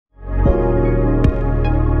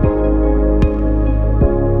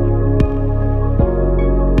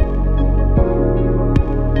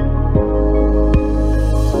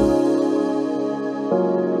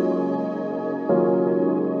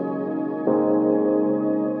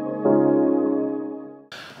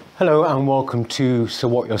Hello and welcome to So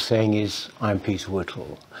What You're Saying Is, I'm Peter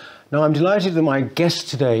Whittle. Now I'm delighted that my guest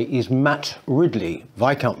today is Matt Ridley,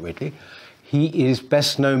 Viscount Ridley. He is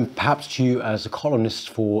best known perhaps to you as a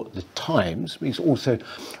columnist for The Times. He's also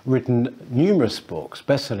written numerous books,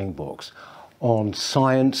 best-selling books, on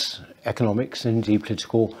science, economics and indeed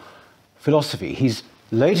political philosophy. His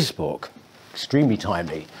latest book, extremely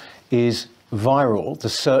timely, is Viral, The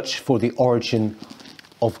Search for the Origin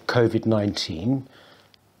of Covid-19.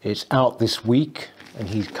 It's out this week, and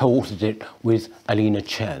he's co-authored it with Alina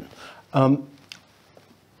Chan.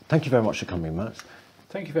 Thank you very much for coming, Matt.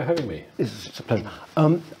 Thank you for having me. It's a pleasure.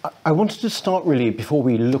 I wanted to start really, before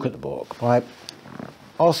we look at the book, by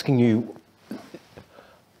asking you,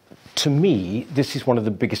 to me, this is one of the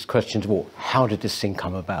biggest questions of all. How did this thing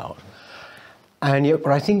come about? And yet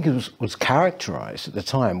what I think was characterised at the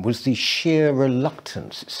time was the sheer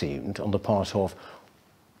reluctance, it seemed, on the part of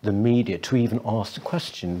the media to even ask the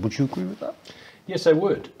question. Would you agree with that? Yes, I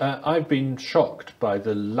would. I've been shocked by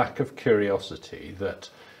the lack of curiosity that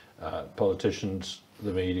politicians,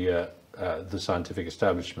 the media, the scientific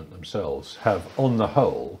establishment themselves have, on the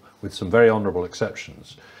whole, with some very honourable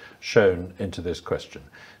exceptions, shown into this question.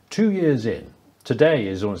 2 years in, today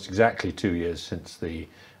is almost exactly 2 years since the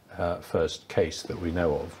first case that we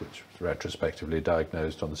know of, which was retrospectively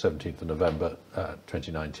diagnosed on the 17th of November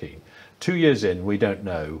 2019. 2 years in, we don't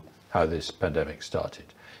know how this pandemic started.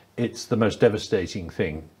 It's the most devastating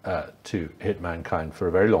thing to hit mankind for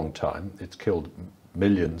a very long time. It's killed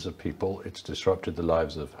millions of people. It's disrupted the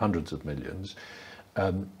lives of hundreds of millions.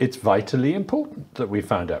 It's vitally important that we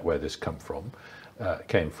found out where this came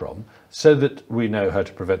from, so that we know how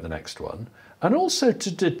to prevent the next one, and also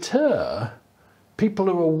to deter people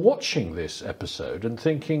who are watching this episode and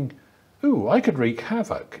thinking, ooh, I could wreak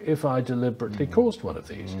havoc if I deliberately caused one of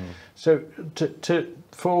these. So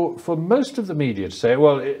for most of the media to say,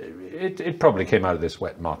 well, it probably came out of this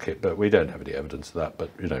wet market, but we don't have any evidence of that,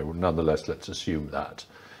 but nonetheless, let's assume that.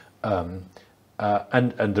 And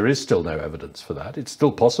there is still no evidence for that. It's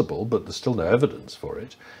still possible, but there's still no evidence for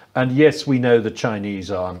it. And yes, we know the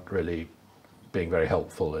Chinese aren't really being very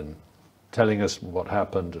helpful in telling us what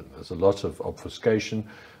happened, and there's a lot of obfuscation,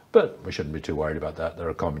 but we shouldn't be too worried about that. They're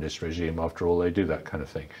a communist regime, after all, they do that kind of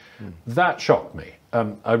thing. That shocked me.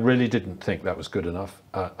 I really didn't think that was good enough.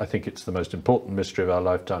 I think it's the most important mystery of our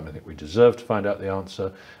lifetime. I think we deserve to find out the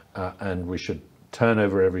answer, and we should turn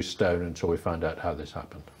over every stone until we find out how this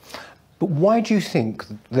happened. But why do you think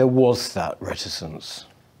there was that reticence?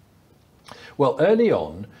 Well, early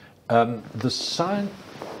on, the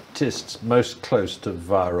scientists most close to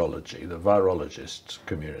virology, the virologists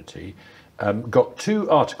community, got two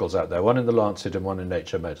articles out there, one in The Lancet and one in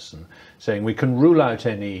Nature Medicine, saying we can rule out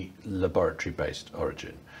any laboratory-based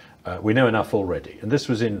origin. We know enough already. And this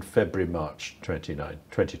was in February, March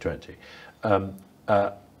 2020.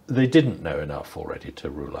 They didn't know enough already to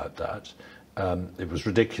rule out that. It was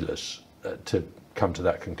ridiculous to come to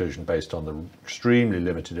that conclusion based on the extremely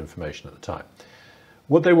limited information at the time.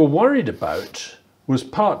 What they were worried about was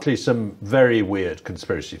partly some very weird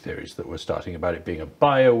conspiracy theories that were starting about it being a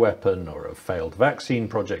bioweapon or a failed vaccine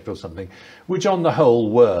project or something, which on the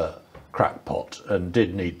whole were crackpot and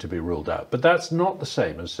did need to be ruled out. But that's not the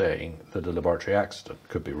same as saying that a laboratory accident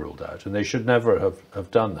could be ruled out, and they should never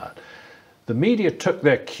have done that. The media took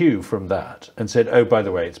their cue from that and said, oh, by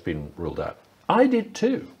the way, it's been ruled out. I did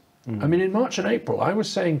too. I mean, in March and April, I was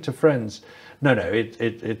saying to friends, no,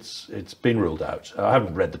 it's been ruled out. I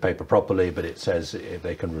haven't read the paper properly, but it says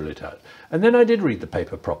they can rule it out. And then I did read the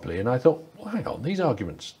paper properly, and I thought, well, hang on, these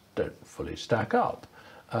arguments don't fully stack up.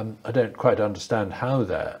 I don't quite understand how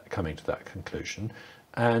they're coming to that conclusion.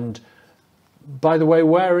 And by the way,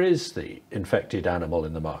 where is the infected animal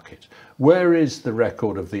in the market? Where is the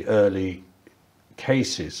record of the early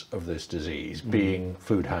cases of this disease being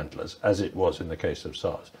food handlers, as it was in the case of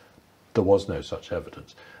SARS? There was no such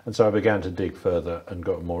evidence. And so I began to dig further and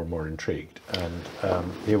got more and more intrigued. And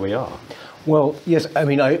here we are. Well, yes, I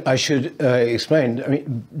mean, I should explain. I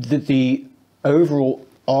mean, the overall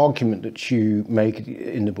argument that you make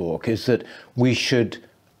in the book is that we should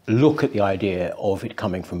look at the idea of it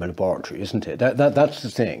coming from a laboratory, isn't it? That's the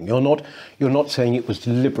thing. You're not saying it was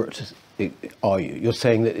deliberate, are you? You're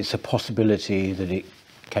saying that it's a possibility that it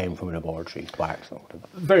came from a laboratory by accident.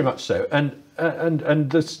 Very much so. And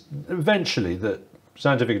this, eventually the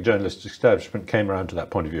scientific and journalistic establishment came around to that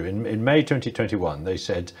point of view. In May 2021, they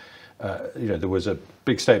said, there was a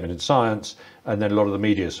big statement in Science, and then a lot of the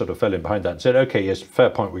media sort of fell in behind that and said, okay, yes, fair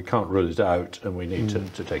point, we can't rule it out, and we need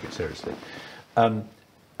to take it seriously.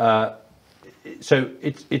 So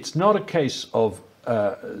it's not a case of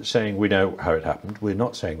saying we know how it happened. We're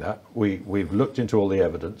not saying that. We've looked into all the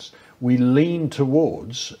evidence. We lean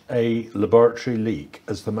towards a laboratory leak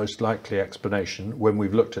as the most likely explanation when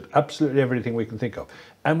we've looked at absolutely everything we can think of.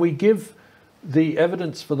 And we give the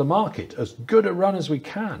evidence for the market as good a run as we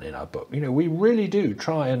can in our book. You know, we really do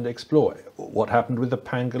try and explore what happened with the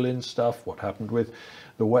pangolin stuff, what happened with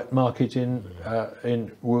the wet market in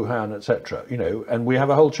Wuhan, etc. You know, and we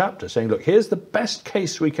have a whole chapter saying, look, here's the best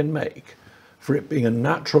case we can make for it being a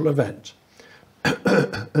natural event.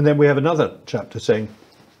 And then we have another chapter saying,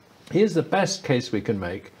 here's the best case we can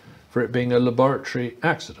make for it being a laboratory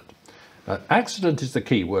accident. Accident is the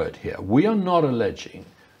key word here. We are not alleging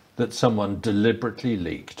that someone deliberately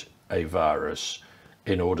leaked a virus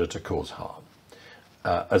in order to cause harm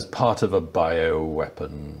as part of a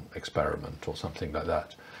bioweapon experiment or something like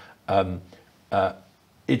that.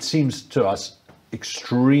 It seems to us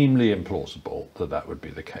extremely implausible that that would be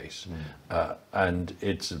the case. And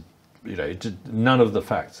it's, you know, none of the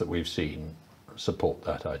facts that we've seen support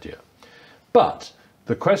that idea. But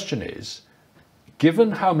the question is,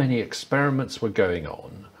 given how many experiments were going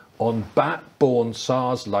on bat-borne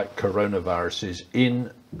SARS-like coronaviruses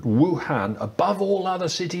in Wuhan, above all other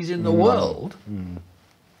cities in the world,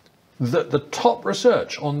 that the top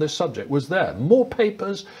research on this subject was there. More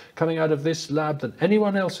papers coming out of this lab than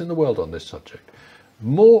anyone else in the world on this subject.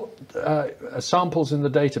 More samples in the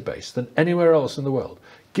database than anywhere else in the world.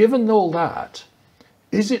 Given all that,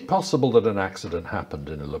 is it possible that an accident happened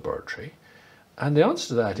in a laboratory? And the answer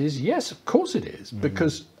to that is yes, of course it is,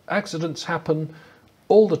 because accidents happen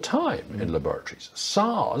all the time in laboratories.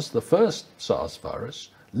 SARS, the first SARS virus,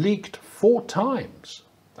 leaked 4 times,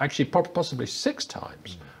 actually possibly 6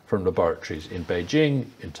 times, from laboratories in Beijing,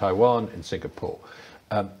 in Taiwan, in Singapore.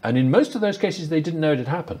 And in most of those cases, they didn't know it had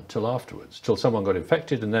happened till afterwards, till someone got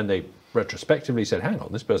infected, and then they retrospectively said, hang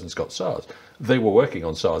on, this person's got SARS. They were working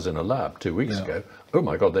on SARS in a lab 2 weeks ago. Oh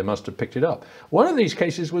my God, they must have picked it up. One of these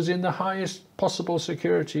cases was in the highest possible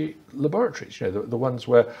security laboratories, you know, the ones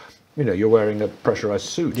where, you know, you're wearing a pressurized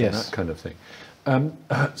suit and that kind of thing.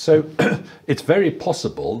 So it's very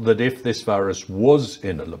possible that if this virus was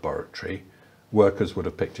in a laboratory, workers would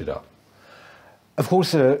have picked it up. Of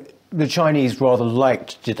course, the Chinese rather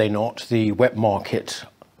liked, did they not, the wet market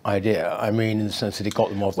idea? I mean, in the sense that it got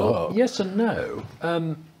them off the hook. Yes and no.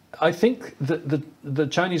 I think that the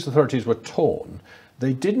Chinese authorities were torn.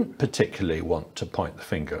 They didn't particularly want to point the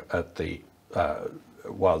finger at the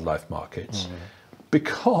wildlife markets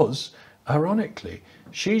because, ironically,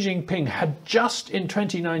 Xi Jinping had just in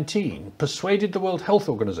 2019 persuaded the World Health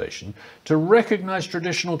Organization to recognize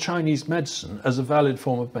traditional Chinese medicine as a valid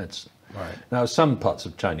form of medicine. Right. Now, some parts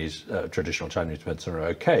of traditional Chinese medicine are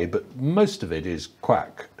okay, but most of it is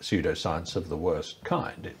quack pseudoscience of the worst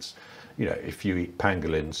kind. It's, you know, if you eat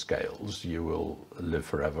pangolin scales, you will live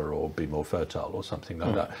forever or be more fertile or something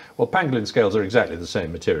like that. Well, pangolin scales are exactly the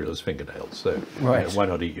same material as fingernails, so you know, why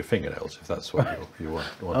not eat your fingernails if that's what you want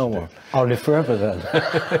to do? Well, I'll live forever then.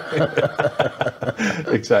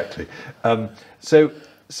 Exactly. So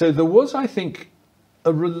there was, I think,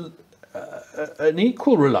 an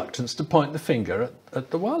equal reluctance to point the finger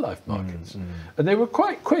at the wildlife markets. And they were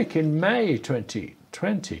quite quick in May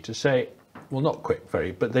 2020 to say, well, not quick,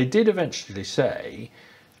 but they did eventually say,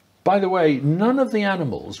 by the way, none of the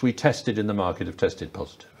animals we tested in the market have tested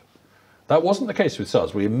positive. That wasn't the case with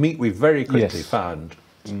SARS. We very quickly found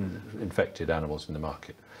infected animals in the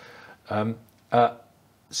market.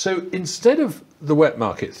 So instead of the wet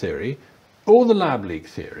market theory or the lab leak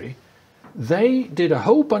theory, they did a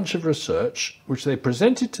whole bunch of research which they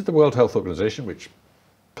presented to the World Health Organization, which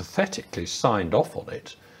pathetically signed off on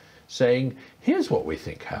it, saying, here's what we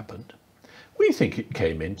think happened. We think it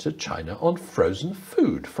came into China on frozen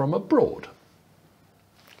food from abroad.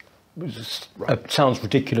 It sounds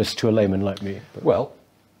ridiculous to a layman like me. But. Well,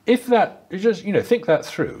 if that, you just, you know, think that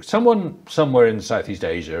through. Someone somewhere in Southeast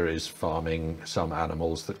Asia is farming some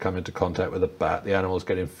animals that come into contact with a bat. The animals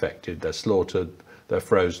get infected, they're slaughtered, they're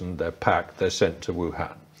frozen, they're packed, they're sent to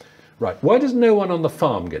Wuhan. Right, why does no one on the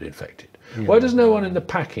farm get infected? Why does no one in the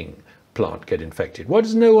packing plant get infected? Why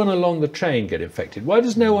does no one along the train get infected? Why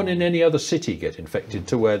does no one in any other city get infected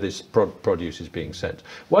to where this produce is being sent?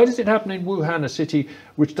 Why does it happen in Wuhan, a city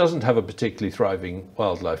which doesn't have a particularly thriving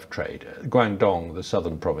wildlife trade? Guangdong, the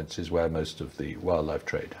southern province, is where most of the wildlife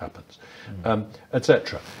trade happens,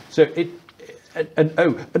 etc. So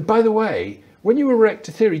and by the way, when you erect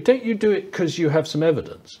a theory, don't you do it because you have some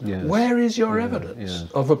evidence? Yes. Where is your evidence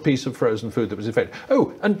of a piece of frozen food that was infected?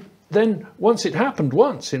 Oh, and then once it happened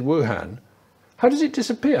once in Wuhan, how does it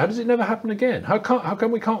disappear? How does it never happen again? How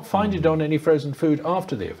come we can't find it on any frozen food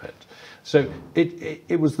after the event? So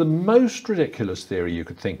it was the most ridiculous theory you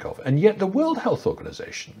could think of. And yet the World Health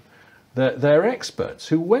Organization, their experts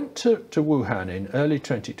who went to Wuhan in early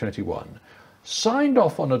 2021, signed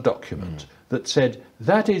off on a document that said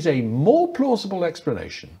that is a more plausible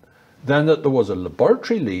explanation than that there was a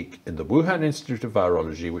laboratory leak in the Wuhan Institute of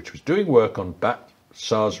Virology, which was doing work on bat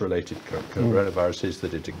SARS-related coronaviruses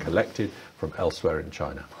that it had collected from elsewhere in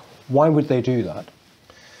China. Why would they do that?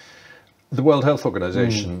 The World Health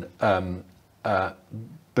Organization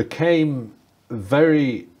became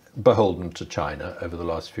very beholden to China over the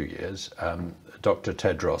last few years. Dr.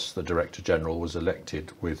 Tedros, the Director General, was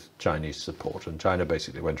elected with Chinese support, and China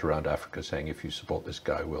basically went around Africa saying, if you support this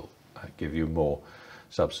guy, we'll give you more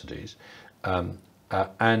subsidies.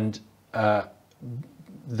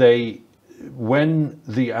 When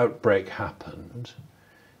the outbreak happened,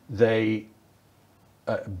 they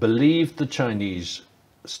believed the Chinese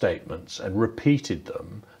statements and repeated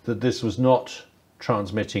them that this was not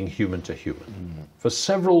transmitting human to human. For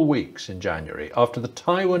several weeks in January, after the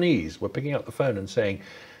Taiwanese were picking up the phone and saying,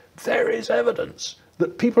 there is evidence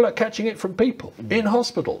that people are catching it from people in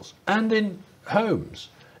hospitals and in homes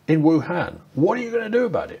in Wuhan. What are you going to do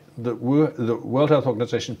about it? The World Health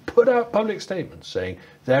Organization put out public statements saying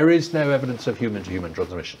there is no evidence of human to human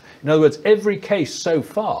transmission. In other words, every case so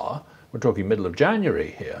far, we're talking middle of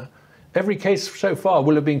January here, every case so far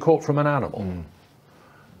will have been caught from an animal.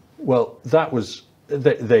 Well, that was,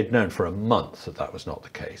 they'd known for a month that that was not the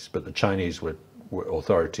case, but the Chinese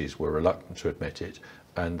authorities were reluctant to admit it,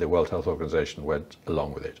 and the World Health Organization went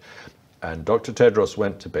along with it. And Dr. Tedros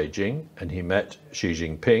went to Beijing and he met Xi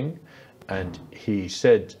Jinping, and he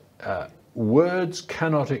said, words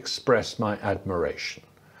cannot express my admiration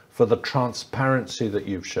for the transparency that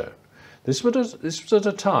you've shown. This was at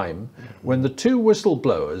a time when the two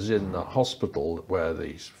whistleblowers in the hospital where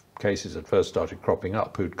these cases had first started cropping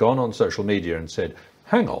up, who'd gone on social media and said,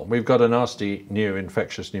 hang on, we've got a nasty new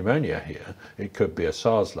infectious pneumonia here, it could be a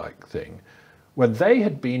SARS-like thing, when they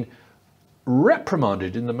had been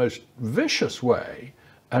reprimanded in the most vicious way,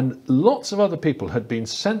 and lots of other people had been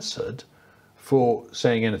censored for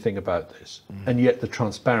saying anything about this, and yet the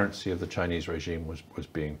transparency of the Chinese regime was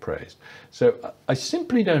being praised. So I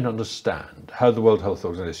simply don't understand how the World Health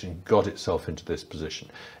Organization got itself into this position.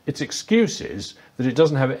 Its excuse is that it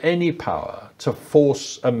doesn't have any power to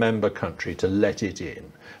force a member country to let it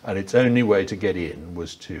in, and its only way to get in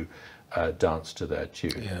was to dance to their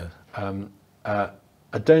tune. Yeah.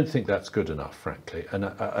 I don't think that's good enough, frankly. And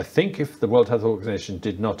I think if the World Health Organization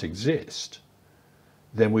did not exist,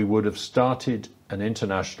 then we would have started an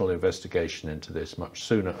international investigation into this much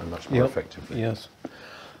sooner and much more effectively. Yes.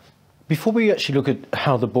 Before we actually look at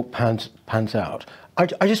how the book pans out,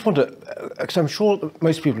 I just want to, because I'm sure that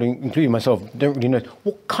most people, including myself, don't really know,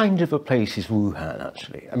 what kind of a place is Wuhan,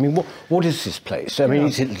 actually? I mean, what is this place? I mean,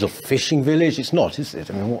 is it a little fishing village? It's not, is it?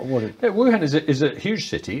 I mean, what is... Yeah, Wuhan is a huge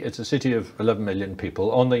city. It's a city of 11 million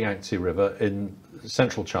people on the Yangtze River in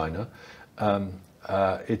central China.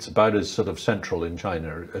 It's about as sort of central in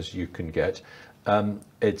China as you can get.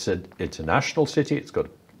 It's a national city. It's got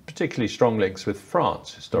particularly strong links with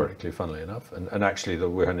France, historically, funnily enough. And actually, the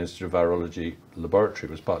Wuhan Institute of Virology laboratory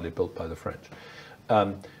was partly built by the French.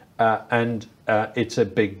 It's a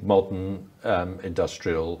big, modern,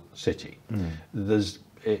 industrial city. It's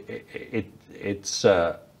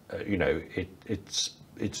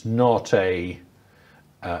not a...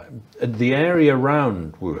 the area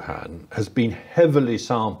around Wuhan has been heavily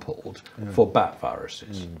sampled for bat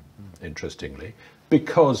viruses, interestingly,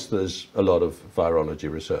 because there's a lot of virology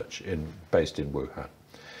research based in Wuhan.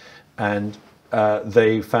 And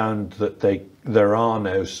they found that there are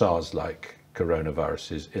no SARS-like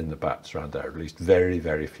coronaviruses in the bats around there, at least very,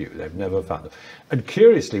 very few. They've never found them. And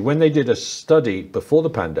curiously, when they did a study before the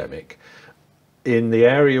pandemic, in the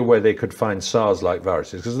area where they could find SARS-like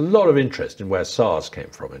viruses, because there's a lot of interest in where SARS came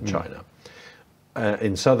from in China,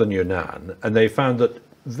 in southern Yunnan, and they found that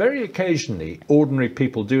very occasionally ordinary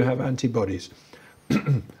people do have antibodies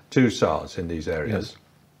to SARS in these areas.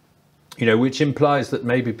 Yes. Which implies that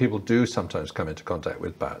maybe people do sometimes come into contact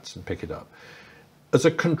with bats and pick it up. As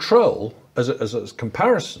a control, as a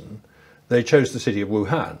comparison, they chose the city of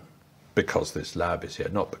Wuhan because this lab is here,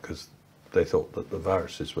 not because they thought that the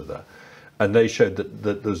viruses were there. And they showed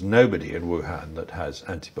that there's nobody in Wuhan that has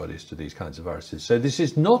antibodies to these kinds of viruses. So this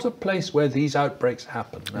is not a place where these outbreaks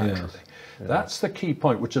happen naturally. Yes. Yeah. That's the key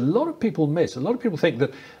point, which a lot of people miss. A lot of people think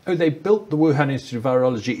that, oh, they built the Wuhan Institute of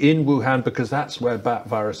Virology in Wuhan because that's where bat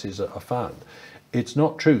viruses are found. It's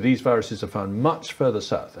not true. These viruses are found much further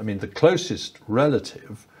south. I mean, the closest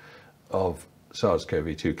relative of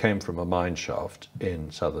SARS-CoV-2 came from a mine shaft in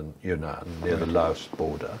southern Yunnan near the Laos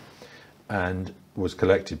border. and was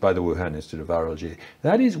collected by the Wuhan Institute of Virology.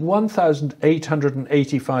 That is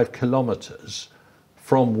 1,885 kilometers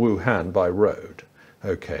from Wuhan by road,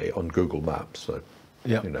 okay, on Google Maps. So,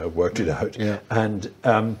 yeah, you know, worked it out. Yeah. And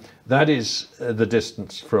that is the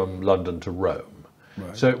distance from London to Rome.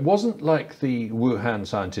 Right. So it wasn't like the Wuhan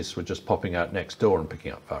scientists were just popping out next door and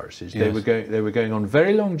picking up viruses. Yes. They were going on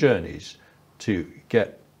very long journeys to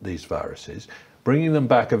get these viruses, bringing them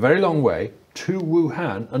back a very long way to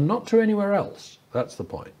Wuhan and not to anywhere else. That's the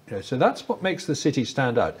point. You know, so that's what makes the city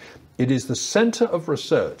stand out. It is the center of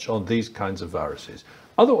research on these kinds of viruses.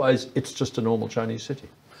 Otherwise, it's just a normal Chinese city.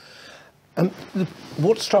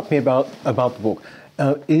 What struck me about the book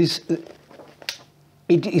is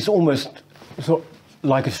it is almost sort of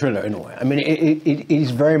like a thriller in a way. I mean, it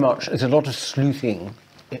is very much, there's a lot of sleuthing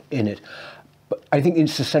in it, but I think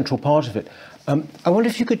it's the central part of it. I wonder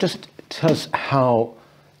if you could just tell us how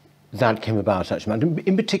that came about, actually.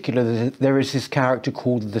 In particular, there is this character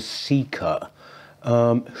called the Seeker.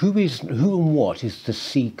 Who and what is the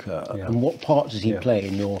Seeker, and what part does he play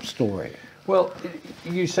in your story? Well,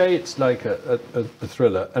 you say it's like a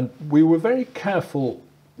thriller, and we were very careful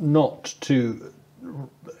not to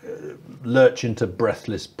lurch into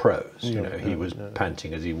breathless prose. You know, he was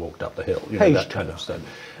panting as he walked up the hill, you know, that kind of stuff.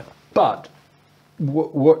 But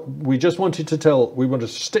what we just wanted to tell, we wanted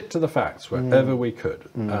to stick to the facts wherever we could.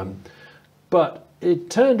 But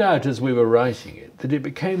it turned out as we were writing it that it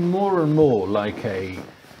became more and more like a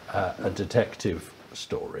detective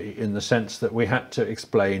story, in the sense that we had to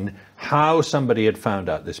explain how somebody had found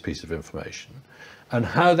out this piece of information and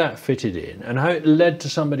how that fitted in and how it led to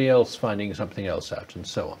somebody else finding something else out, and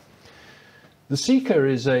so on. The Seeker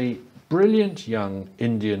is a brilliant young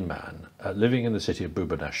Indian man living in the city of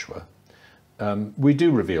Bhubaneswar. We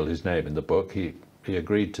do reveal his name in the book. He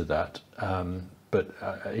agreed to that, but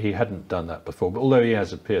he hadn't done that before, although he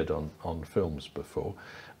has appeared on films before.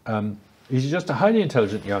 He's just a highly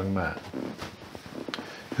intelligent young man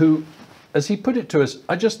who, as he put it to us,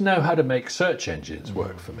 I just know how to make search engines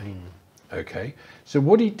work for me. Okay, so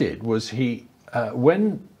what he did was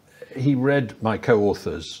when he read my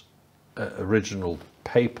co-author's original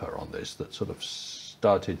paper on this, that sort of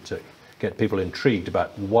started to get people intrigued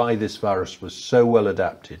about why this virus was so well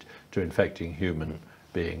adapted to infecting human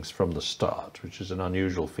beings from the start, which is an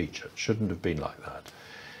unusual feature. It shouldn't have been like that.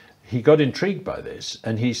 He got intrigued by this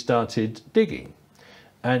and he started digging,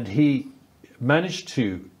 and he managed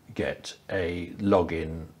to get a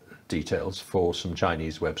login details for some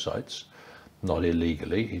Chinese websites, not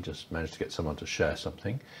illegally. He just managed to get someone to share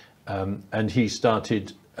something, and he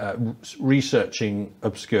started researching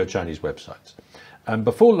obscure Chinese websites. And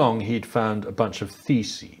before long, he'd found a bunch of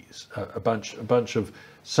theses, a bunch of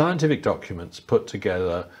scientific documents put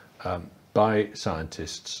together by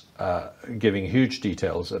scientists, giving huge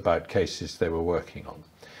details about cases they were working on.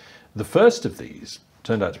 The first of these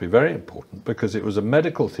turned out to be very important because it was a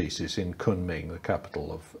medical thesis in Kunming, the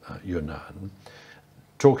capital of Yunnan,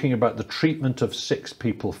 talking about the treatment of 6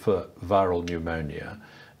 people for viral pneumonia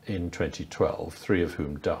in 2012, 3 of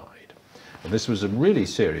whom died. And this was a really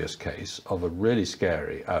serious case of a really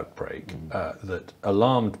scary outbreak that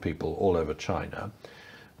alarmed people all over China,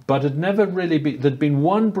 but had never really been, there'd been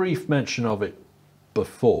one brief mention of it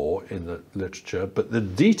before in the literature, but the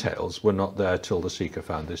details were not there till the Seeker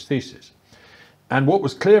found this thesis. And what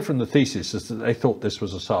was clear from the thesis is that they thought this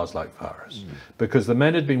was a SARS-like virus, because the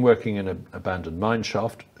men had been working in an abandoned mine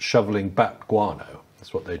shaft, shoveling bat guano.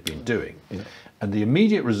 That's what they'd been doing. And the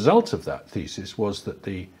immediate result of that thesis was that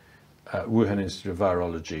the Wuhan Institute of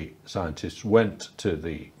Virology scientists went to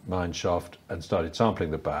the mine shaft and started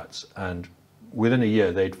sampling the bats, and within a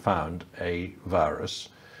year they'd found a virus,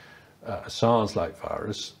 a SARS-like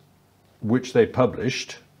virus, which they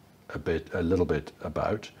published a little bit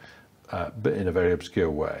about, but in a very obscure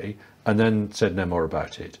way, and then said no more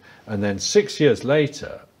about it. And then 6 years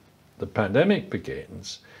later, the pandemic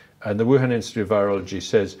begins, and the Wuhan Institute of Virology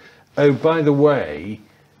says, oh, by the way,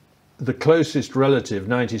 the closest relative,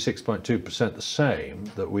 96.2% the same,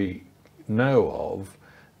 that we know of,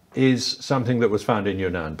 is something that was found in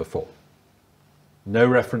Yunnan before. No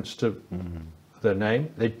reference to their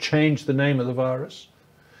name. They changed the name of the virus.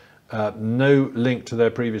 No link to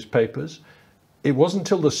their previous papers. It wasn't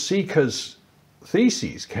until the Seeker's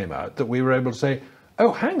theses came out that we were able to say,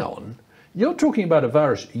 oh, hang on, you're talking about a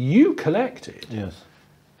virus you collected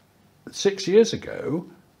 6 years ago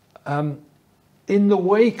in the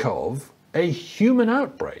wake of a human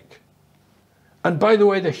outbreak. And by the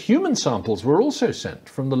way, the human samples were also sent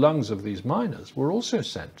from the lungs of these miners, were also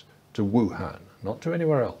sent to Wuhan, not to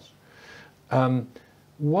anywhere else.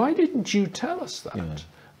 Why didn't you tell us that?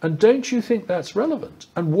 And don't you think that's relevant?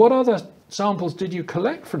 And what other samples did you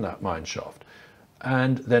collect from that mine shaft?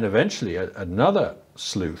 And then eventually another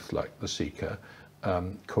sleuth like the Seeker,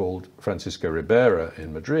 called Francisco Ribera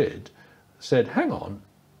in Madrid, said, hang on,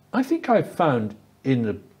 I think I've found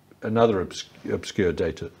in another obscure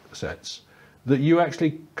data sets that you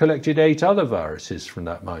actually collected 8 other viruses from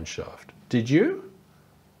that mine shaft. Did you?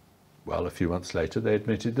 Well, a few months later, they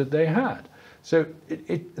admitted that they had. So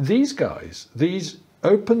these guys, these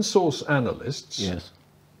open source analysts, yes,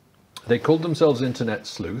 they called themselves internet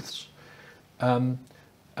sleuths.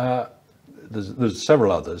 There's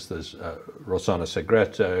several others. There's Rosana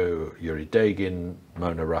Segreto, Yuri Dagin,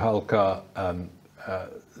 Mona Rahalka,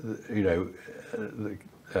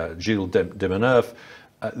 Gilles Demeneuf.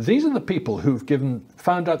 These are the people who've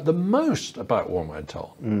found out the most about what went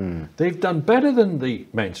on. They've done better than the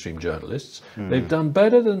mainstream journalists. They've done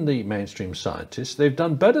better than the mainstream scientists. They've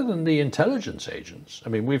done better than the intelligence agents. I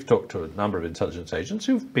mean, we've talked to a number of intelligence agents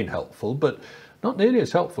who've been helpful, but not nearly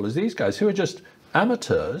as helpful as these guys who are just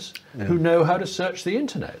amateurs who know how to search the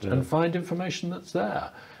internet and find information that's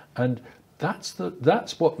there. And that's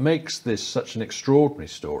what makes this such an extraordinary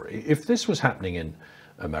story. If this was happening in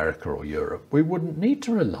America or Europe, we wouldn't need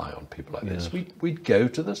to rely on people like this. We'd go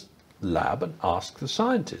to the lab and ask the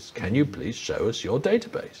scientists, can you please show us your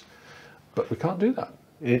database? But we can't do that.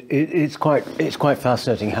 It's quite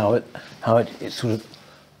fascinating how it sort of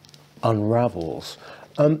unravels.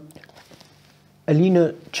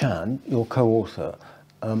 Alina Chan, your co-author,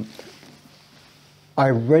 I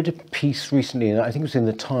read a piece recently, and I think it was in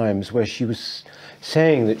the Times, where she was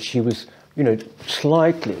saying that she was,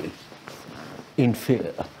 slightly in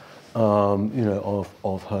fear,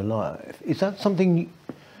 of her life. Is that something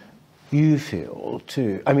you feel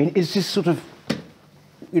too? I mean, is this sort of,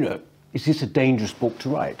 is this a dangerous book to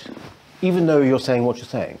write, even though you're saying what you're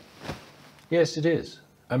saying? Yes, it is.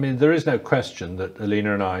 I mean, there is no question that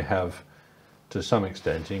Alina and I have, to some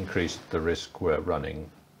extent, increased the risk we're running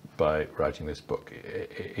by writing this book.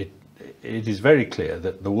 It is very clear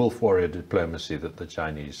that the wolf warrior diplomacy that the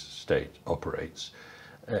Chinese state operates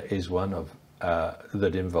is one of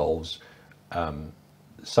that involves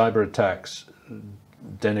cyber attacks,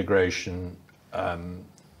 denigration,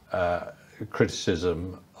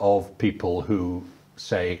 criticism of people who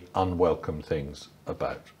say unwelcome things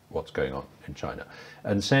about what's going on in China,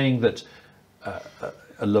 and saying that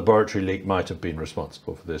a laboratory leak might have been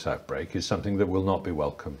responsible for this outbreak is something that will not be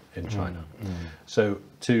welcome in China. So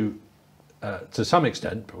to some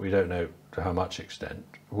extent, but we don't know to how much extent,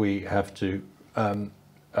 we have to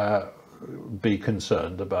be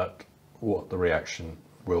concerned about what the reaction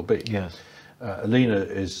will be. Yes. Alina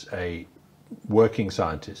is a working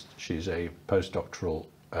scientist. She's a postdoctoral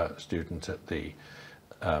student at the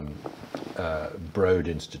Broad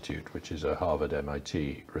Institute, which is a Harvard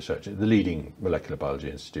MIT research, the leading molecular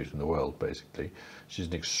biology institute in the world, basically. She's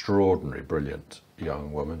an extraordinary, brilliant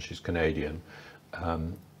young woman. She's Canadian,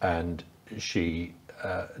 and she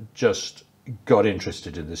just got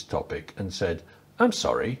interested in this topic and said, I'm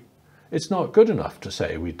sorry, it's not good enough to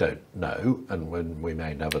say we don't know, and when we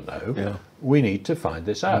may never know, we need to find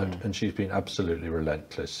this out. And she's been absolutely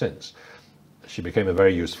relentless since. She became a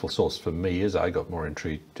very useful source for me as I got more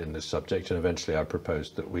intrigued in this subject, and eventually I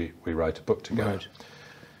proposed that we write a book together.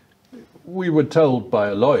 Right. We were told by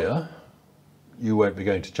a lawyer, you won't be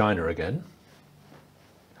going to China again.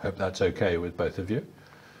 Hope that's okay with both of you.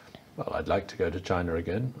 Well, I'd like to go to China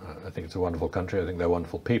again. I think it's a wonderful country. I think they're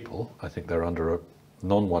wonderful people. I think they're under a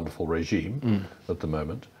non-wonderful regime at the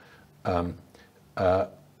moment. But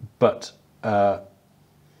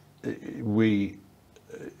we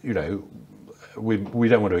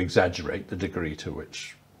don't want to exaggerate the degree to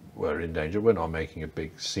which we're in danger. We're not making a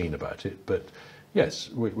big scene about it, but yes,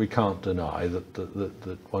 we can't deny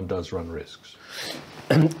that one does run risks.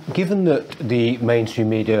 Given that the mainstream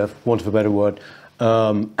media, for want of a better word,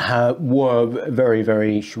 were very,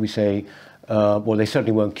 very, should we say, well, they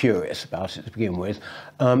certainly weren't curious about it to begin with.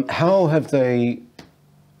 How have they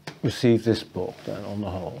received this book then, on the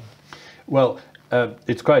whole? Well,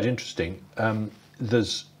 it's quite interesting.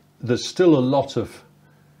 There's still a lot of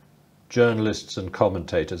journalists and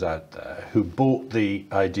commentators out there who bought the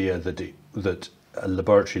idea that a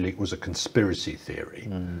laboratory leak was a conspiracy theory,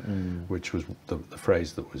 which was the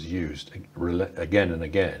phrase that was used again and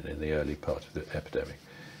again in the early part of the epidemic,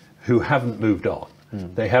 who haven't moved on.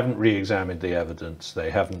 They haven't re-examined the evidence,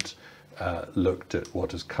 they haven't looked at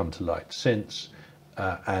what has come to light since,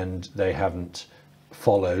 and they haven't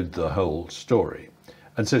followed the whole story.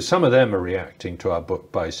 And so some of them are reacting to our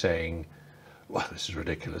book by saying, well, this is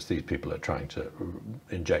ridiculous. These people are trying to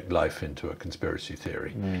inject life into a conspiracy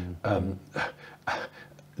theory.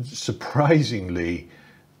 Surprisingly,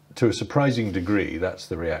 to a surprising degree, that's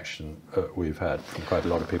the reaction we've had from quite a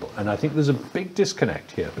lot of people. And I think there's a big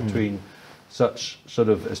disconnect here between such sort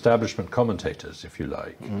of establishment commentators, if you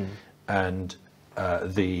like, and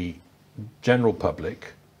the general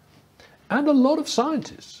public, and a lot of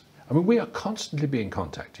scientists. I mean, we are constantly being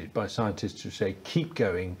contacted by scientists who say, keep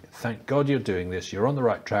going, thank God you're doing this, you're on the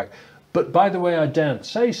right track. But by the way, I daren't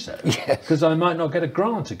say so, because I might not get a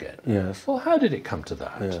grant again. Yes. Well, how did it come to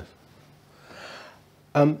that? Yes.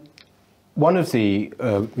 One of the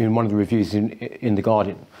in one of the reviews in the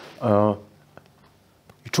Guardian,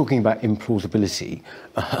 talking about implausibility,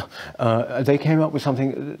 they came up with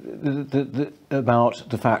something about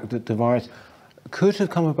the fact that the virus could have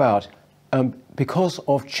come about because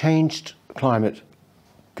of changed climate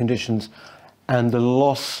conditions and the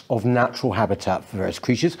loss of natural habitat for various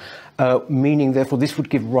creatures, meaning therefore this would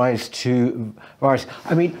give rise to virus.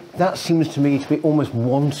 I mean, that seems to me to be almost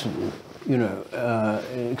wanton, you know,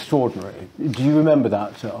 extraordinary. Do you remember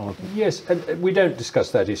that argument? Yes, and we don't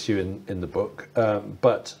discuss that issue in the book,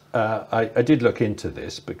 but I did look into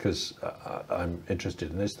this because I'm interested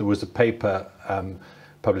in this. There was a paper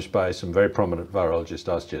published by some very prominent virologists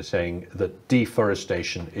last year saying that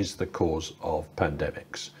deforestation is the cause of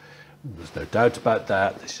pandemics. There's no doubt about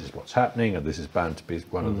that. This is what's happening, and this is bound to be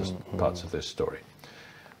one of the parts of this story.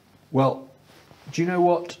 Well, do you know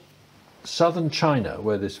what? Southern China,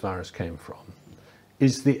 where this virus came from,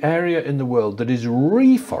 is the area in the world that is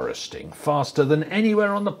reforesting faster than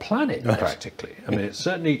anywhere on the planet, practically. I mean,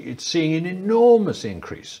 it's seeing an enormous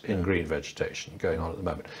increase in green vegetation going on at the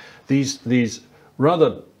moment. These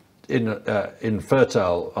rather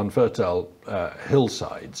unfertile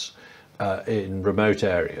hillsides in remote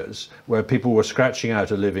areas where people were scratching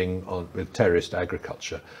out a living with terraced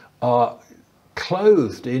agriculture are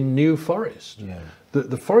clothed in new forest. Yeah.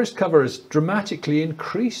 The forest cover has dramatically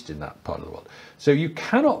increased in that part of the world. So you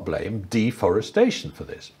cannot blame deforestation for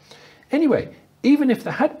this. Anyway, even if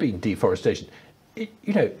there had been deforestation,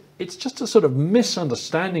 it's just a sort of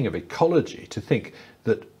misunderstanding of ecology to think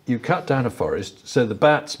that you cut down a forest so the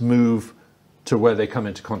bats move to where they come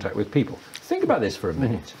into contact with people. Think about this for a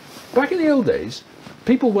minute. Back in the old days,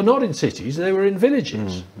 people were not in cities, they were in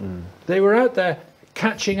villages. They were out there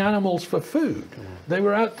catching animals for food. They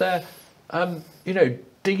were out there,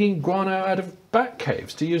 digging guano out of bat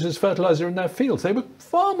caves to use as fertilizer in their fields. They were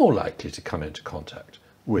far more likely to come into contact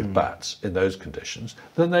with bats in those conditions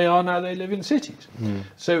than they are now they live in cities.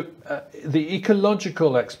 So the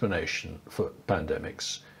ecological explanation for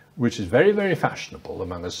pandemics, which is very, very fashionable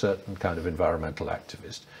among a certain kind of environmental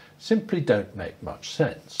activist, simply don't make much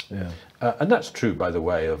sense. Yeah. And that's true, by the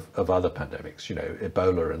way, of other pandemics,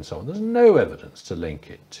 Ebola and so on. There's no evidence to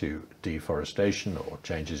link it to deforestation or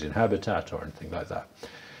changes in habitat or anything like that.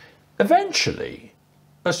 Eventually,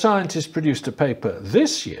 a scientist produced a paper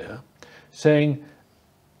this year saying,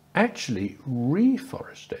 actually,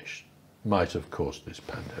 reforestation might have caused this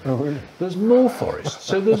pandemic. Oh, really? There's more forests,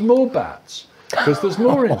 so there's more bats, because there's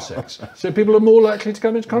more insects, so people are more likely to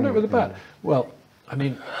come into contact with a bat. Well, I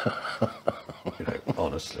mean,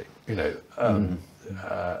 honestly,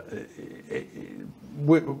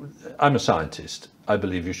 I'm a scientist. I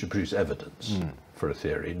believe you should produce evidence for a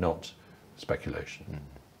theory, not speculation.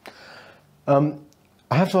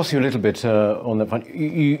 I have to ask you a little bit on that front.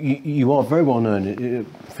 You are very well known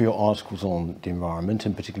for your articles on the environment,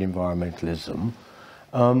 and particularly environmentalism,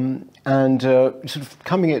 and sort of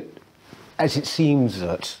coming at, as it seems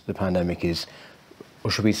that the pandemic is, or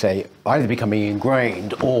should we say, either becoming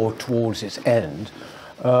ingrained or towards its end.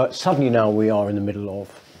 Suddenly now we are in the middle of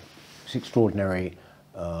this extraordinary,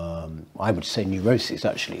 I would say neurosis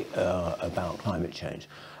actually, about climate change.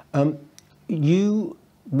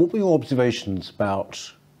 What were your observations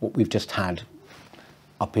about what we've just had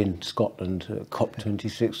up in Scotland,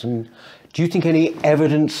 COP26, and do you think any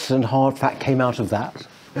evidence and hard fact came out of that?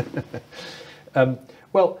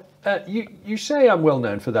 You say I'm well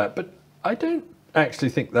known for that, but I don't actually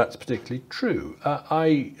think that's particularly true.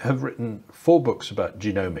 I have written 4 books about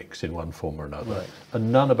genomics in one form or another,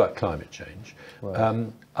 and none about climate change.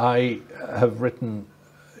 I have written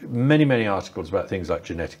many, many articles about things like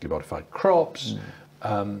genetically modified crops,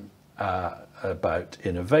 about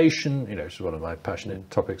innovation, it's one of my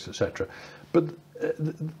passionate topics, etc. But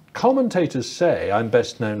commentators say I'm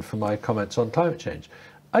best known for my comments on climate change.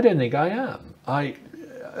 I don't think I am.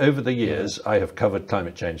 Over the years, I have covered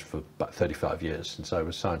climate change for about 35 years, since I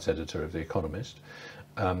was science editor of The Economist,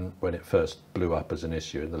 when it first blew up as an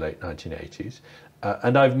issue in the late 1980s.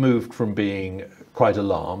 And I've moved from being quite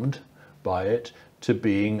alarmed by it to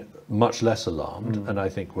being much less alarmed, and I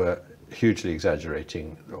think we're hugely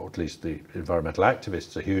exaggerating, or at least the environmental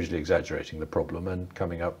activists are hugely exaggerating the problem and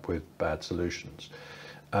coming up with bad solutions.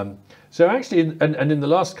 So actually, and in the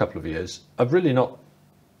last couple of years, I've really not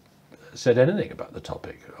said anything about the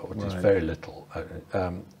topic, or just very little.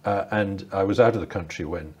 And I was out of the country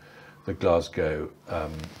when the Glasgow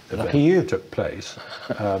event took place,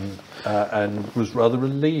 and was rather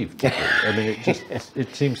relieved to be. I mean,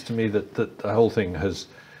 it seems to me that the whole thing has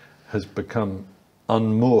become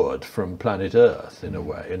unmoored from planet Earth in a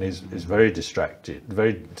way, and is very distracted,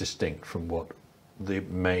 very distinct from what the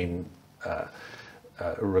main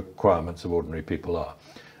requirements of ordinary people are.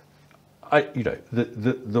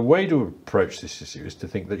 The way to approach this issue is to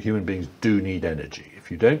think that human beings do need energy. If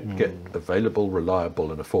you don't get available,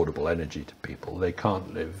 reliable, and affordable energy to people, they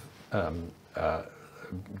can't live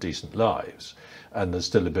decent lives. And there's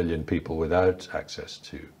still 1 billion people without access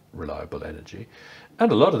to reliable energy.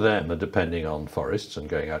 And a lot of them are depending on forests and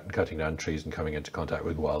going out and cutting down trees and coming into contact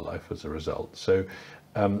with wildlife as a result. So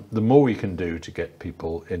the more we can do to get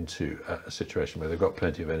people into a situation where they've got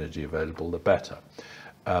plenty of energy available, the better.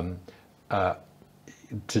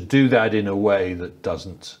 To do that in a way that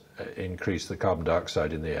doesn't increase the carbon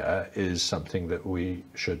dioxide in the air is something that we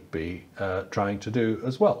should be trying to do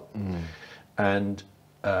as well. And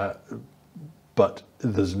but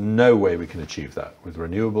there's no way we can achieve that with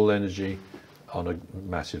renewable energy on a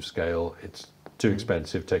massive scale. It's too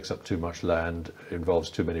expensive, takes up too much land, involves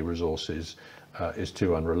too many resources, is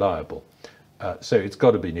too unreliable. So it's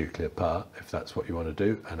got to be nuclear power if that's what you want to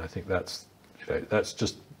do. And I think that's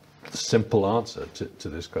just the simple answer to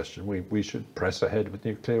this question. We should press ahead with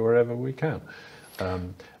nuclear wherever we can.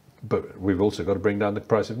 But we've also got to bring down the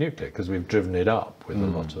price of nuclear because we've driven it up with a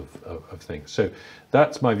lot of things. So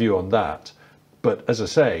that's my view on that. But as I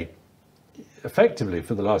say, effectively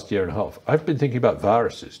for the last year and a half, I've been thinking about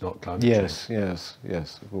viruses, not climate change. Yes,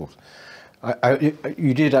 of course.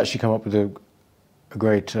 You did actually come up with a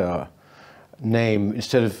great name.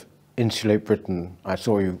 Instead of insulate Britain, I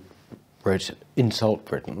saw you wrote insult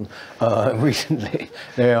Britain recently.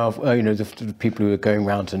 They are, the people who are going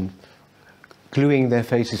around and gluing their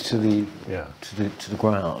faces to the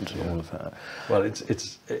ground and all of that. Well,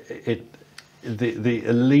 the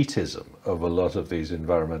elitism of a lot of these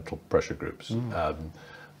environmental pressure groups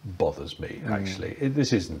bothers me. Actually,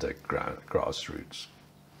 this isn't a grassroots,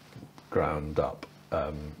 ground up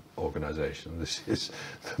organisation. This is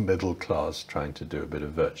the middle class trying to do a bit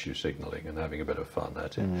of virtue signalling and having a bit of fun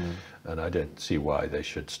at it. And I don't see why they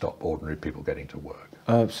should stop ordinary people getting to work.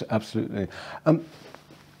 Absolutely.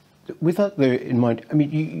 With that though in mind, I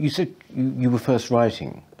mean, you said you were first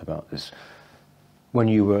writing about this when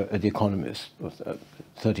you were at The Economist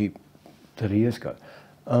 30 years ago.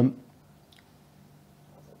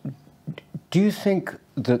 Do you think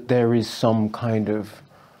that there is some kind of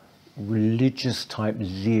religious type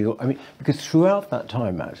zeal? I mean, because throughout that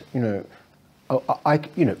time, Matt, there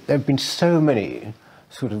have been so many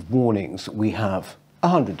sort of warnings that we have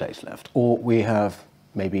 100 days left, or we have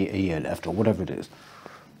maybe a year left, or whatever it is,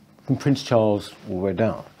 from Prince Charles all the way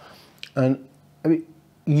down. And I mean,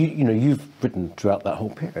 you've written throughout that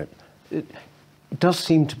whole period. It does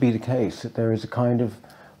seem to be the case that there is a kind of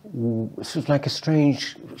sort of like a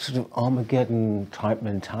strange sort of Armageddon type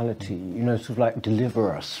mentality, sort of like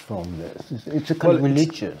deliver us from this. It's a kind of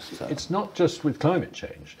religious. It's not just with climate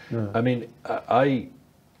change. No. I mean, I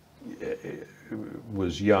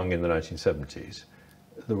was young in the 1970s.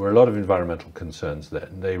 There were a lot of environmental concerns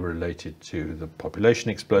then. They related to the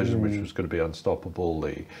population explosion, which was going to be unstoppable,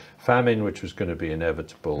 the famine, which was going to be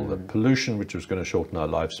inevitable, the pollution, which was going to shorten our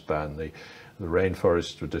lifespan, the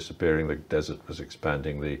rainforests were disappearing, the desert was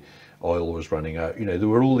expanding, the oil was running out. There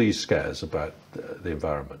were all these scares about the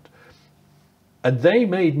environment. And they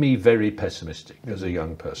made me very pessimistic as a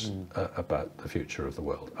young person about the future of the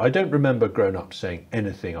world. I don't remember grown-ups saying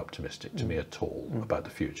anything optimistic to me at all about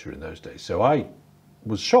the future in those days. So I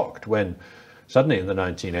was shocked when suddenly in the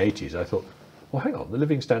 1980s I thought, well, hang on, the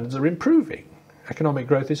living standards are improving. Economic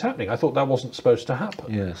growth is happening. I thought that wasn't supposed to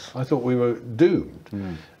happen. Yes. I thought we were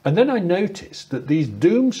doomed. And then I noticed that these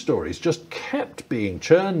doom stories just kept being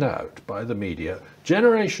churned out by the media,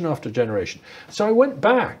 generation after generation. So I went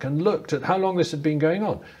back and looked at how long this had been going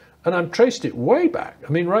on. And I've traced it way back.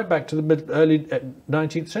 I mean, right back to the early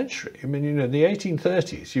 19th century. I mean, in the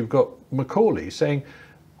 1830s, you've got Macaulay saying,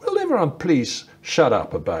 will everyone please shut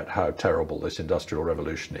up about how terrible this industrial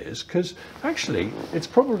revolution is, because actually it's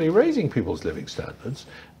probably raising people's living standards.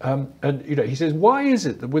 And he says, why is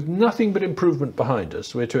it that with nothing but improvement behind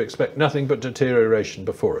us, we're to expect nothing but deterioration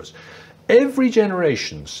before us? Every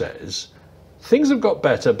generation says things have got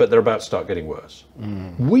better, but they're about to start getting worse.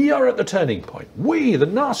 We are at the turning point. We, the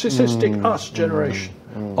narcissistic us generation,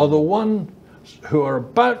 are the ones who are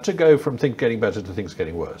about to go from things getting better to things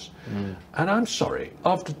getting worse. And I'm sorry,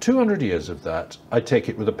 after 200 years of that, I take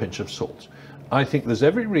it with a pinch of salt. I think there's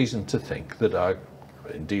every reason to think that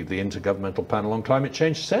indeed the Intergovernmental Panel on Climate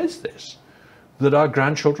Change says this, that our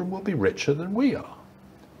grandchildren will be richer than we are,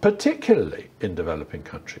 particularly in developing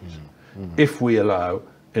countries, if we allow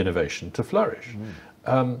innovation to flourish.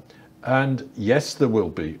 And yes, there will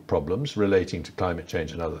be problems relating to climate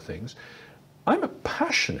change and other things. I'm a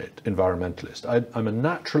passionate environmentalist. I'm a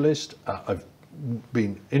naturalist. I've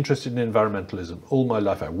been interested in environmentalism all my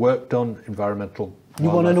life. I worked on environmental. You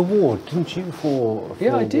won an award, didn't you? For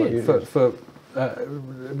yeah, I did for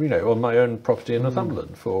you know, on my own property in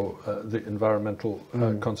Northumberland for the environmental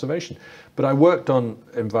conservation. But I worked on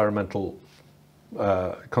environmental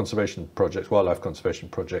conservation projects, wildlife conservation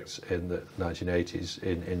projects in the 1980s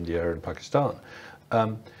in India and Pakistan.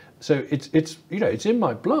 So it's you know, it's in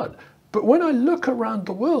my blood. But when I look around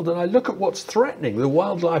the world and I look at what's threatening the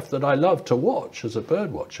wildlife that I love to watch as a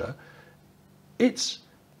bird watcher, it's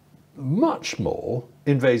much more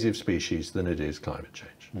invasive species than it is climate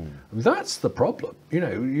change. That's the problem. You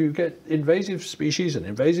know, you get invasive species and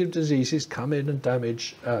invasive diseases come in and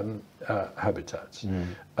damage habitats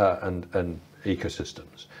and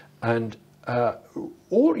ecosystems. And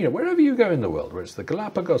or, you know, wherever you go in the world, whether it's the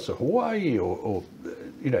Galapagos or Hawaii or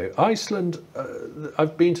you know, Iceland,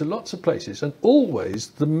 I've been to lots of places, and always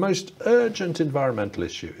the most urgent environmental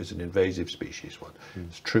issue is an invasive species one.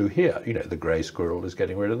 It's true here. You know, the grey squirrel is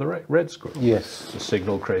getting rid of the red squirrel. Yes. The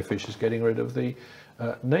signal crayfish is getting rid of the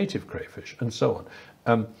native crayfish, and so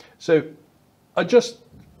on. So I just,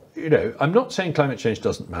 you know, I'm not saying climate change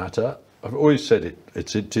doesn't matter. I've always said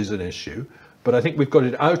it is an issue. But I think we've got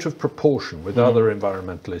it out of proportion with other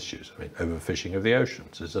environmental issues. I mean, overfishing of the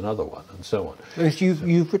oceans is another one, and so on.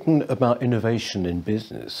 You've written about innovation in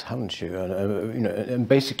business, haven't you? And, you know, and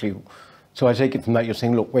basically, so I take it from that you're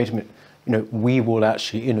saying, look, wait a minute, you know, we will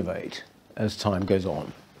actually innovate as time goes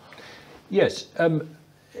on. Yes,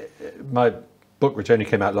 my book, which only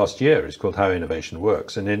came out last year, is called How Innovation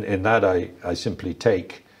Works, and in that I simply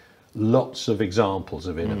take lots of examples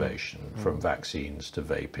of innovation, from vaccines to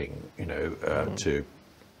vaping, you know, to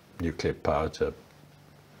nuclear power, to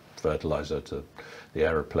fertilizer, to the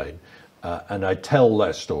aeroplane, and I tell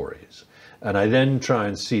their stories, and I then try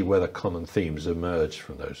and see whether common themes emerge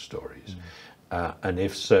from those stories, and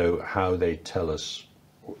if so, how they tell us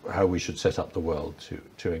how we should set up the world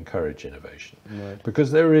to encourage innovation. Right.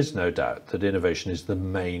 Because there is no doubt that innovation is the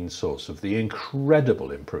main source of the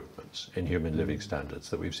incredible improvements in human living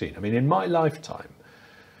standards that we've seen. I mean, in my lifetime,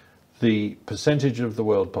 the percentage of the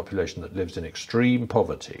world population that lives in extreme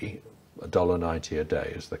poverty, $1.90 a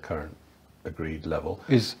day is the current agreed level.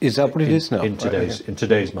 Is that what it is now? In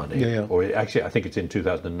today's money, yeah. Or actually, I think it's in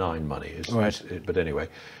 2009 money. Right. But anyway,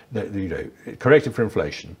 you know, corrected for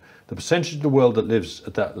inflation, the percentage of the world that lives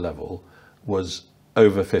at that level was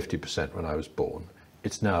over 50% when I was born.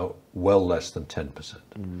 It's now well less than 10%.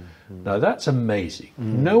 Now that's amazing.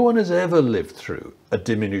 No one has ever lived through a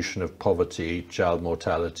diminution of poverty, child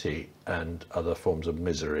mortality, and other forms of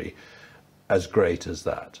misery as great as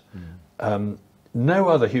that. No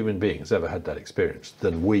other human being has ever had that experience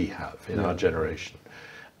than we have in our generation.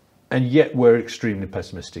 And yet we're extremely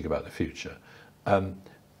pessimistic about the future.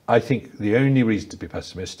 I think the only reason to be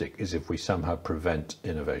pessimistic is if we somehow prevent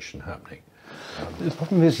innovation happening. The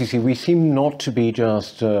problem is, you see, we seem not to be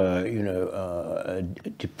just, you know,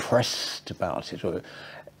 depressed about it. Or,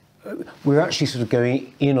 we're actually sort of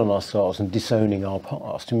going in on ourselves and disowning our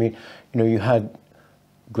past. I mean, you know, you had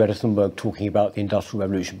Greta Thunberg talking about the Industrial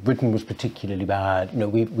Revolution. Britain was particularly bad. You know,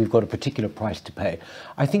 we've got a particular price to pay.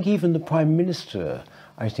 I think even the Prime Minister,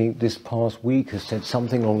 I think this past week, has said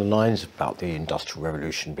something along the lines about the Industrial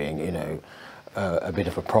Revolution being, you know, a bit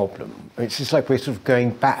of a problem. It's just like we're sort of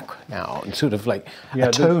going back now and sort of like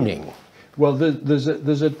atoning. Well, there's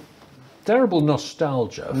a terrible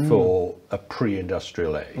nostalgia for a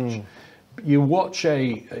pre-industrial age. You watch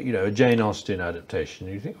a Jane Austen adaptation,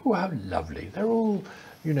 and you think, oh, how lovely! They're all,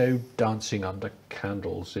 you know, dancing under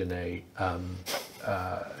candles in a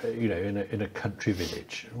you know, in a country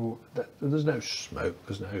village. There's no smoke,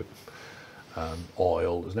 there's no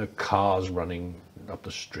oil, there's no cars running up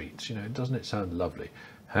the streets. You know, doesn't it sound lovely?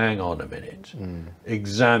 Hang on a minute.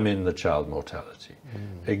 Examine the child mortality.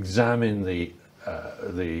 Examine the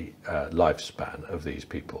lifespan of these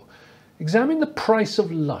people. Examine the price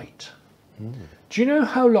of light. Do you know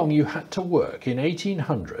how long you had to work in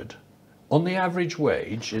 1800 on the average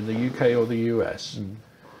wage in the UK or the US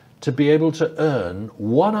to be able to earn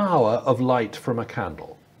 1 hour of light from a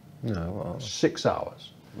candle. No, well, 6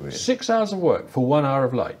 hours. really? 6 hours of work for 1 hour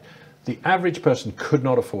of light. The average person could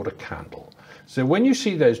not afford a candle. So when you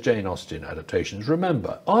see those Jane Austen adaptations,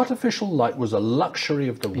 remember, artificial light was a luxury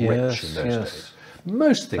of the rich in those days.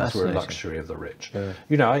 Most things were a luxury of the rich. Yeah.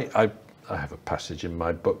 You know, I have a passage in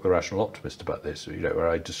my book, The Rational Optimist, about this, you know, where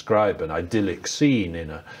I describe an idyllic scene in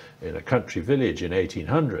a country village in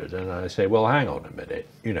 1800, and I say, well, hang on a minute,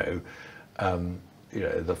 you know,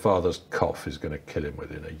 the father's cough is going to kill him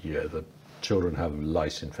within a year. The children have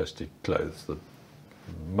lice-infested clothes. The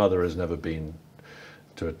mother has never been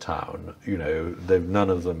to a town. You know, none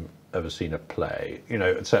of them ever seen a play. You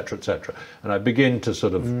know, etc., etc. And I begin to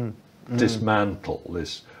sort of dismantle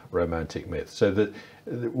this romantic myth, so that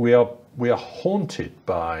we are haunted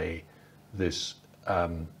by this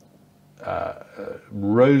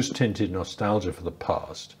rose-tinted nostalgia for the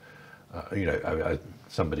past. You know,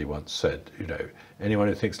 somebody once said, you know, anyone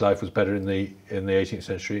who thinks life was better in the 18th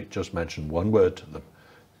century, just mention one word to them: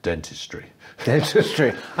 dentistry.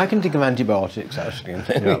 Dentistry. I can think of antibiotics, actually.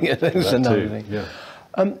 Yeah, That's another thing. Yeah.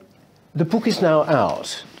 The book is now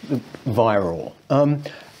out, viral.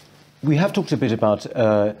 We have talked a bit about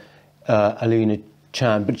Alina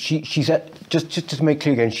Chan, but she's just to make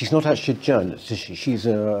clear again, she's not actually a journalist, is she? She's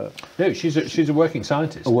a she's a working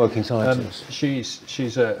scientist. A working scientist.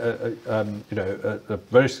 She's a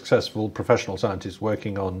very successful professional scientist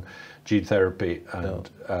working on gene therapy and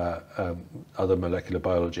other molecular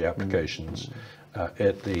biology applications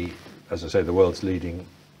at the, as I say, the world's leading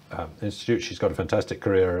institute. She's got a fantastic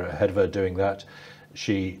career ahead of her doing that.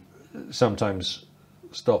 She sometimes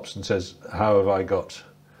stops and says, "How have I got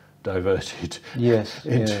diverted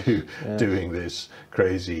into doing this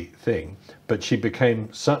crazy thing?" But she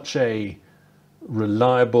became such a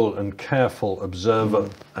reliable and careful observer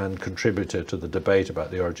and contributor to the debate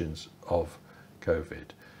about the origins of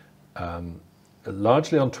COVID,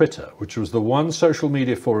 largely on Twitter, which was the one social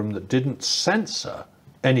media forum that didn't censor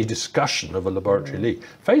any discussion of a laboratory leak.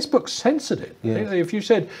 Facebook censored it. If you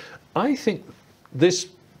said, "I think this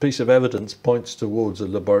piece of evidence points towards a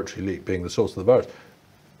laboratory leak being the source of the virus,"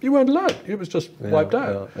 you weren't allowed. It was just wiped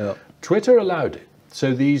out. Twitter allowed it.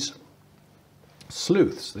 So these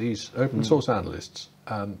sleuths, these open source analysts,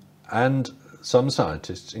 and some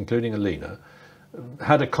scientists, including Alina,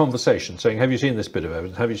 had a conversation saying, "Have you seen this bit of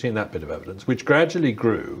evidence? Have you seen that bit of evidence?" Which gradually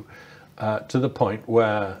grew to the point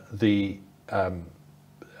where the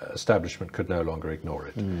establishment could no longer ignore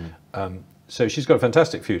it. So she's got a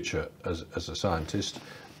fantastic future as a scientist.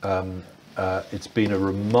 It's been a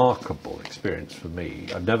remarkable experience for me.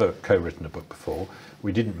 I've never co-written a book before.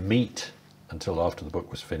 We didn't meet until after the book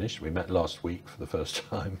was finished. We met last week for the first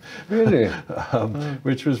time. Really?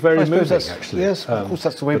 Which was very moving, actually. Yes, of course,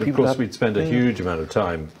 that's the way people... Of course, we'd spend a huge amount of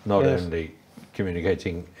time not only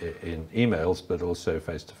communicating in emails, but also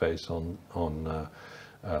face-to-face on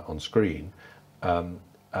screen.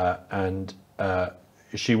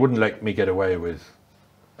 She wouldn't let me get away with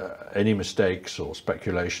any mistakes or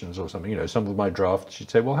speculations or something. You know, some of my drafts, she'd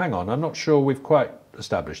say, "Well, hang on, I'm not sure we've quite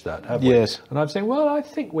established that, have we?" Yes. And I'd say, "Well, I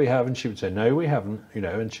think we have." And she would say, "No, we haven't." You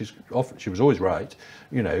know, and she was always right.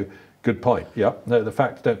 You know, "Good point. Yeah, no, the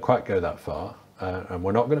facts don't quite go that far, and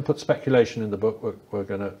we're not going to put speculation in the book. We're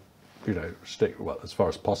going to, you know, stick, well, as far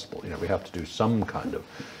as possible. You know, we have to do some kind of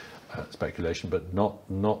speculation, but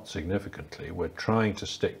not significantly. We're trying to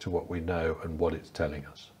stick to what we know and what it's telling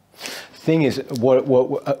us." Thing is,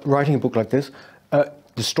 writing a book like this,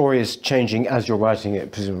 the story is changing as you're writing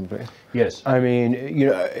it, presumably. Yes. I mean, you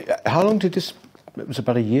know, how long did this? It was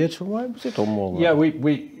about a year to write, was it, or more? Yeah,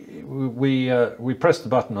 we pressed the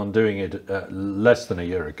button on doing it less than a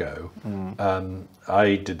year ago.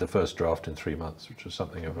 I did the first draft in 3 months, which was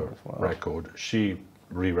something of a record. She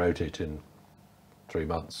rewrote it in 3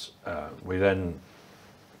 months. We then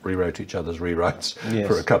rewrote each other's rewrites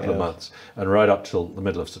for a couple of months, and right up till the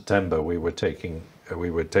middle of September we were taking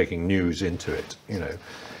news into it, you know.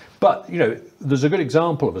 But you know, there's a good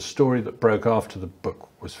example of a story that broke after the book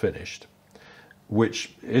was finished,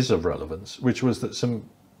 which is of relevance, which was that some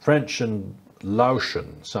French and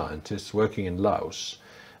Laotian scientists working in Laos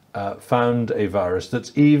found a virus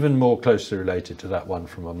that's even more closely related to that one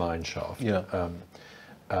from a mine shaft.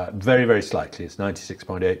 Very, very slightly. It's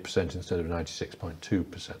 96.8% instead of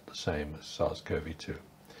 96.2%, the same as SARS-CoV-2.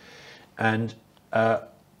 And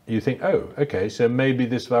you think, oh, okay, so maybe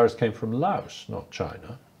this virus came from Laos, not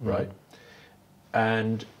China, right?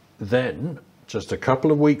 And then, just a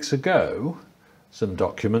couple of weeks ago, some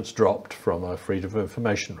documents dropped from a Freedom of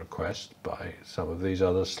Information request by some of these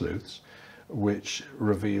other sleuths, which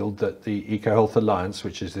revealed that the EcoHealth Alliance,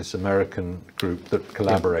 which is this American group that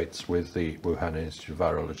collaborates with the Wuhan Institute of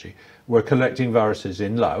Virology, were collecting viruses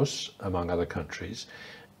in Laos, among other countries,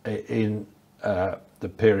 in the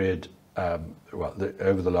period,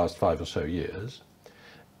 over the last 5 or so years,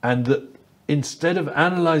 and that instead of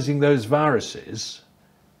analysing those viruses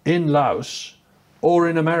in Laos or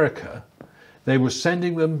in America, they were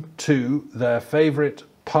sending them to their favourite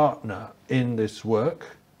partner in this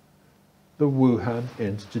work, the Wuhan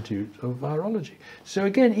Institute of Virology. So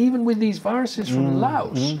again, even with these viruses from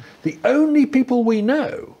Laos, the only people we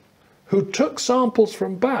know who took samples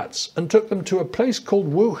from bats and took them to a place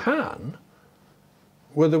called Wuhan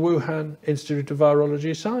were the Wuhan Institute of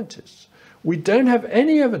Virology scientists. We don't have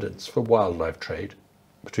any evidence for wildlife trade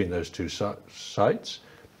between those two sites,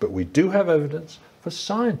 but we do have evidence for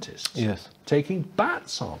scientists taking bat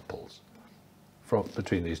samples from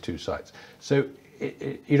between these two sites. So,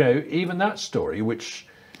 you know, even that story, which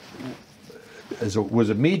was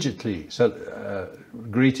immediately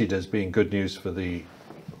greeted as being good news for the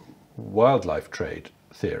wildlife trade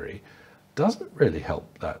theory, doesn't really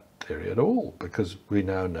help that theory at all, because we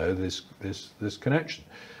now know this connection.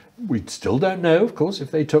 We still don't know, of course,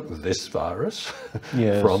 if they took this virus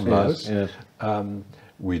from Laos.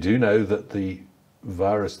 We do know that the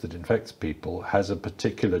virus that infects people has a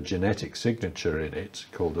particular genetic signature in it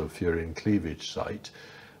called a furin cleavage site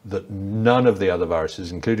that none of the other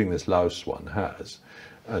viruses, including this Laos one, has,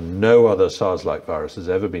 and no other SARS-like virus has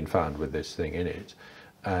ever been found with this thing in it,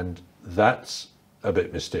 and that's a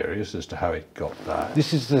bit mysterious as to how it got that.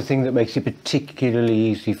 This is the thing that makes it particularly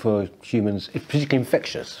easy for humans. It's particularly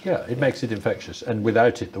infectious. Yeah, it makes it infectious, and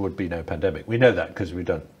without it there would be no pandemic. We know that because we've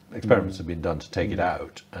done experiments have been done to take it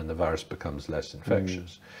out, and the virus becomes less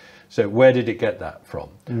infectious. So where did it get that from?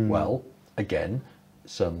 Well, again,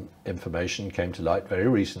 some information came to light very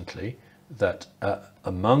recently that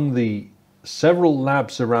among the several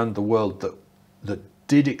labs around the world that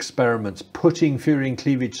did experiments putting furin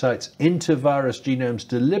cleavage sites into virus genomes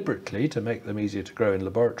deliberately to make them easier to grow in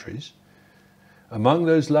laboratories, among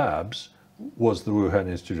those labs was the Wuhan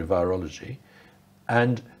Institute of Virology,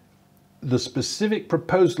 and the specific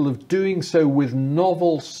proposal of doing so with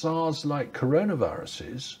novel SARS-like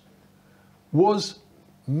coronaviruses was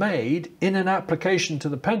made in an application to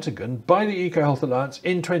the Pentagon by the EcoHealth Alliance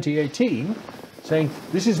in 2018, saying,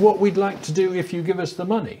 this is what we'd like to do if you give us the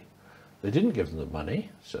money. They didn't give them the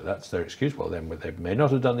money, so that's their excuse. Well, then they may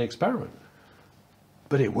not have done the experiment.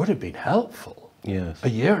 But it would have been helpful a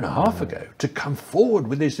year and a half ago to come forward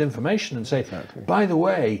with this information and say, by the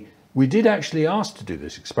way, we did actually ask to do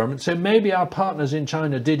this experiment, so maybe our partners in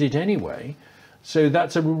China did it anyway, so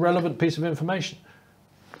that's a relevant piece of information.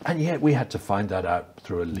 And yet we had to find that out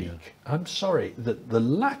through a leak. I'm sorry, that the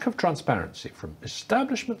lack of transparency from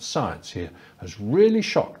establishment science here has really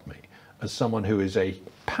shocked me as someone who is a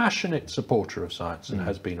passionate supporter of science and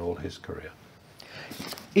has been all his career.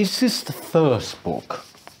 Is this the first book,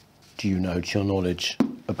 do you know, to your knowledge,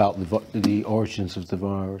 about the origins of the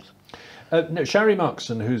virus? No, Shari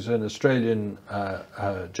Markson, who's an Australian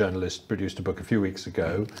journalist, produced a book a few weeks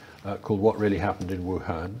ago called What Really Happened in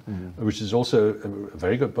Wuhan, which is also a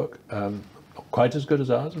very good book. Not quite as good as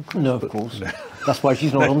ours, of course. No, of course. That's why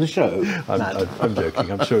she's not on the show. I'm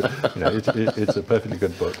joking. I'm sure it's a perfectly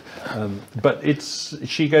good book. But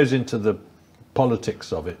she goes into the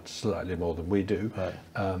politics of it slightly more than we do.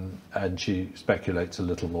 And she speculates a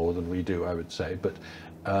little more than we do, I would say. But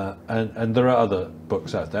and there are other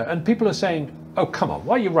books out there, and people are saying, oh, come on,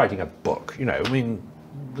 why are you writing a book? You know, I mean,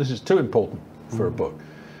 this is too important for a book.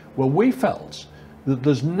 Well, we felt that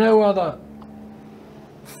there's no other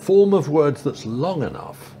form of words that's long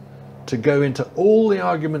enough to go into all the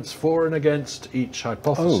arguments for and against each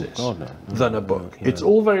hypothesis than a book. It's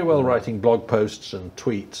all very well writing blog posts and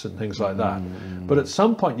tweets and things like that, but at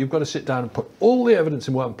some point you've got to sit down and put all the evidence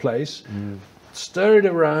in one place, stir it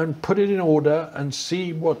around, put it in order, and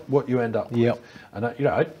see what you end up with. And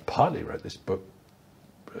I partly wrote this book,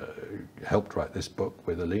 helped write this book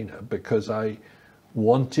with Alina, because I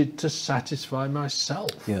wanted to satisfy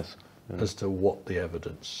myself as to what the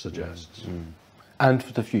evidence suggests. And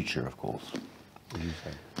for the future, of course, would you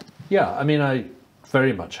say? Yeah, I mean, I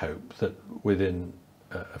very much hope that within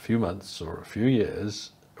a few months or a few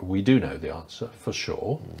years, we do know the answer for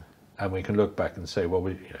sure. And we can look back and say, well,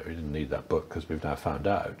 we didn't need that book because we've now found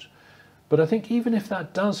out. But I think even if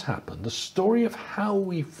that does happen, the story of how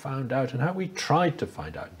we found out and how we tried to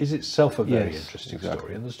find out is itself a very interesting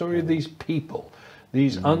story. And the story of these people,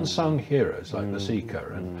 these unsung heroes like Masika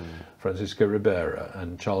and Francisco Ribera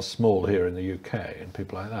and Charles Small here in the UK and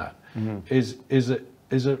people like that, is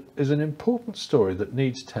is an important story that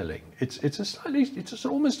needs telling. It's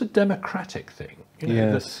almost a democratic thing. You know,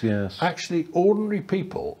 Yes, yes. Actually, ordinary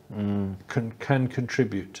people can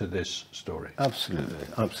contribute to this story. Absolutely,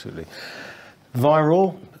 absolutely.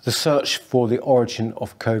 Viral, The Search for the Origin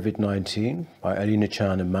of COVID-19 by Alina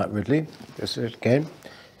Chan and Matt Ridley. This is, again,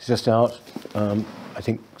 it's just out. I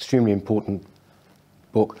think extremely important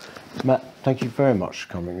book. Matt, thank you very much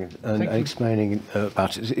for coming and explaining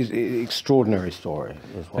about it. It's an extraordinary story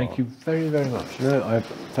as well. Thank you very, very much. No, I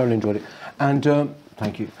thoroughly enjoyed it. And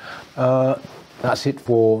thank you. That's it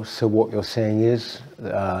for So What You're Saying Is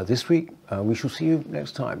this week. We shall see you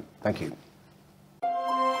next time. Thank you.